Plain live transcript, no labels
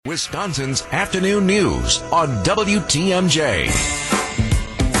Wisconsin's afternoon news on WTMJ.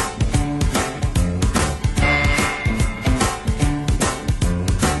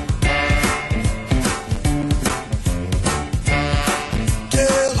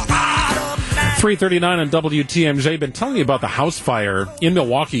 .339 on WTMJ. Been telling you about the house fire in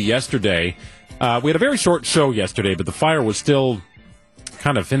Milwaukee yesterday. We had a very short show yesterday, but the fire was still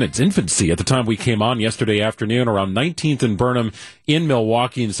kind of in its infancy at the time we came on yesterday afternoon around 19th and Burnham in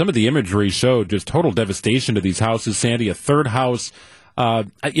Milwaukee, and some of the imagery showed just total devastation to these houses. Sandy, a third house,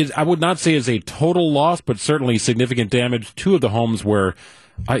 I would not say is a total loss, but certainly significant damage. Two of the homes were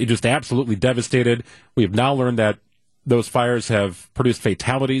just absolutely devastated. We have now learned that those fires have produced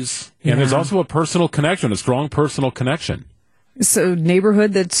fatalities, and there's also a personal connection, a strong personal connection. So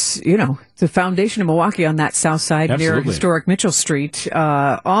neighborhood that's, the foundation of Milwaukee on that south side near historic Mitchell Street.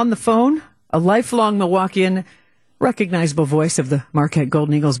 On the phone, a lifelong Milwaukeean, recognizable voice of the Marquette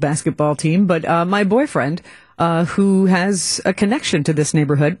Golden Eagles basketball team, but my boyfriend, who has a connection to this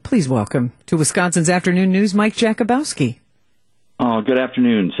neighborhood. Please welcome to Wisconsin's Afternoon News, Mike Jakubowski. Oh, good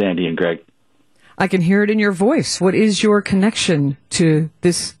afternoon, Sandy and Greg. I can hear it in your voice. What is your connection to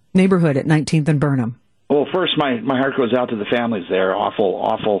this neighborhood at 19th and Burnham? Well, first, my heart goes out to the families there.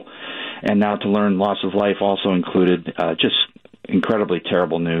 Awful. And now to learn loss of life also included. Just incredibly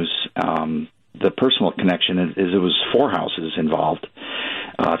terrible news. The personal connection is it was 4 houses involved,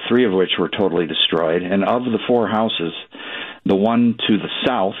 3 of which were totally destroyed. And of the 4 houses, the one to the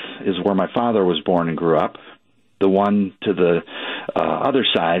south is where my father was born and grew up. The one to the other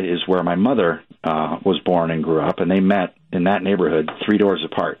side is where my mother was born and grew up, and they met in that neighborhood 3 doors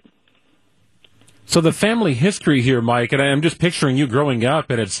apart. So the family history here, Mike, and I'm just picturing you growing up,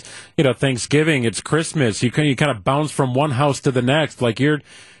 and it's Thanksgiving, it's Christmas. You kind of bounce from one house to the next, like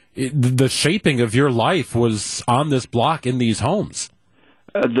the shaping of your life was on this block in these homes.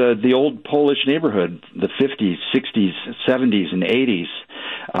 The old Polish neighborhood, the 50s, 60s, 70s, and 80s,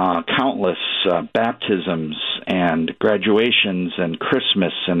 countless baptisms and graduations and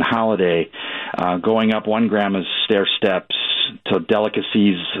Christmas and holiday, going up one grandma's stair steps to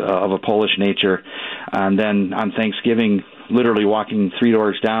delicacies of a Polish nature, and then on Thanksgiving, literally walking 3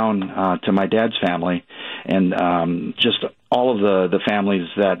 doors down to my dad's family, and just all of the families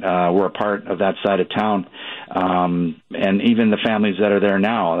that were a part of that side of town, and even the families that are there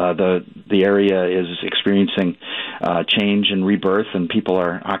now. The area is experiencing change and rebirth, and people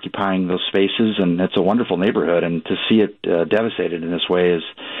are occupying those spaces, and it's a wonderful neighborhood. And to see it devastated in this way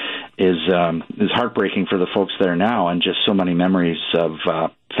is heartbreaking for the folks there now, and just so many memories of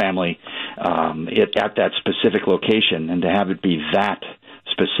family at that specific location, and to have it be that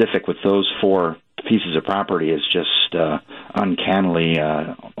specific with those 4 pieces of property is just uncannily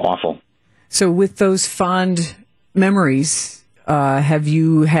awful. So with those fond memories, have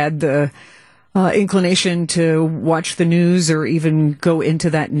you had the inclination to watch the news or even go into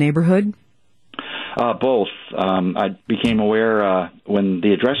that neighborhood? Both. I became aware when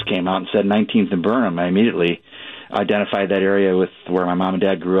the address came out and said 19th and Burnham. I immediately identified that area with where my mom and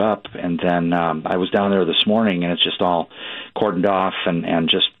dad grew up, and then I was down there this morning, and it's just all cordoned off and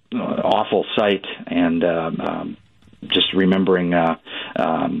just awful sight, and just remembering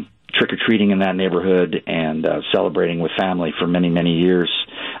trick-or-treating in that neighborhood and celebrating with family for many, many years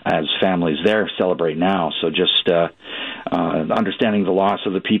as families there celebrate now. So just understanding the loss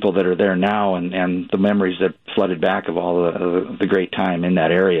of the people that are there now, and the memories that flooded back of all the great time in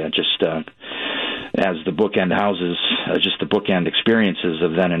that area, just as the bookend houses, just the bookend experiences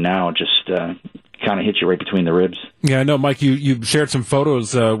of then and now, just kind of hit you right between the ribs. Yeah, I know, Mike, you shared some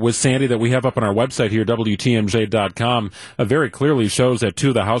photos with Sandy that we have up on our website here, WTMJ.com. Very clearly shows that 2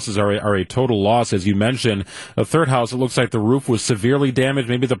 of the houses are a total loss, as you mentioned. A third house, it looks like the roof was severely damaged.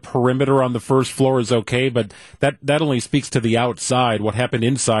 Maybe the perimeter on the first floor is okay, but that only speaks to the outside. What happened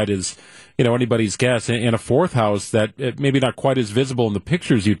inside is, anybody's guess. And a fourth house that maybe not quite as visible in the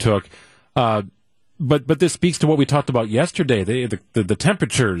pictures you took, But this speaks to what we talked about yesterday, the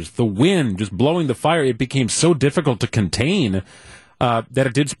temperatures, the wind, just blowing the fire. It became so difficult to contain that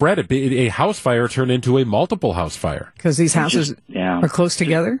it did spread. A house fire turned into a multiple house fire. Because these houses are close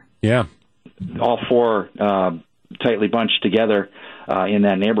together? Yeah. All 4 tightly bunched together in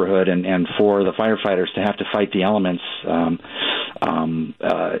that neighborhood, and for the firefighters to have to fight the elements,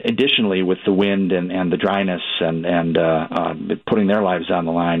 additionally with the wind and the dryness and putting their lives on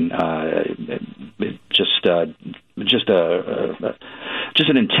the line, just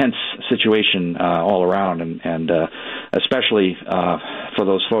an intense situation all around, and especially for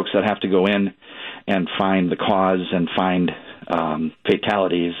those folks that have to go in and find the cause and find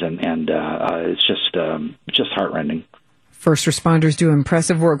fatalities, and it's just heartrending. First responders do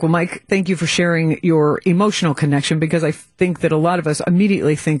impressive work. Well, Mike, thank you for sharing your emotional connection, because I think that a lot of us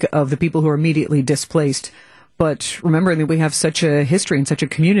immediately think of the people who are immediately displaced. But remembering that we have such a history and such a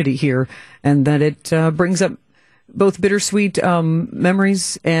community here, and that it brings up both bittersweet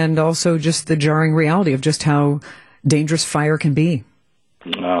memories and also just the jarring reality of just how dangerous fire can be.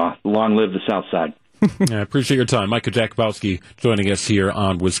 Long live the South Side. I appreciate your time. Mike Jakubowski joining us here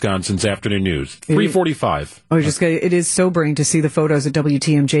on Wisconsin's Afternoon News. 3:45. It is sobering to see the photos at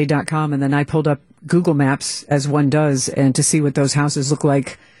WTMJ.com, and then I pulled up Google Maps, as one does, and to see what those houses look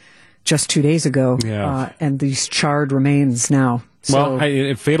like just 2 days ago, and these charred remains now. So,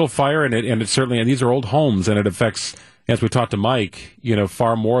 well, fatal fire, and it certainly, and these are old homes, and it affects, as we talked to Mike,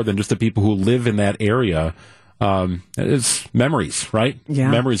 far more than just the people who live in that area. It's memories, right?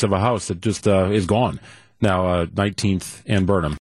 Yeah. Memories of a house that just is gone now. 19th and Burnham.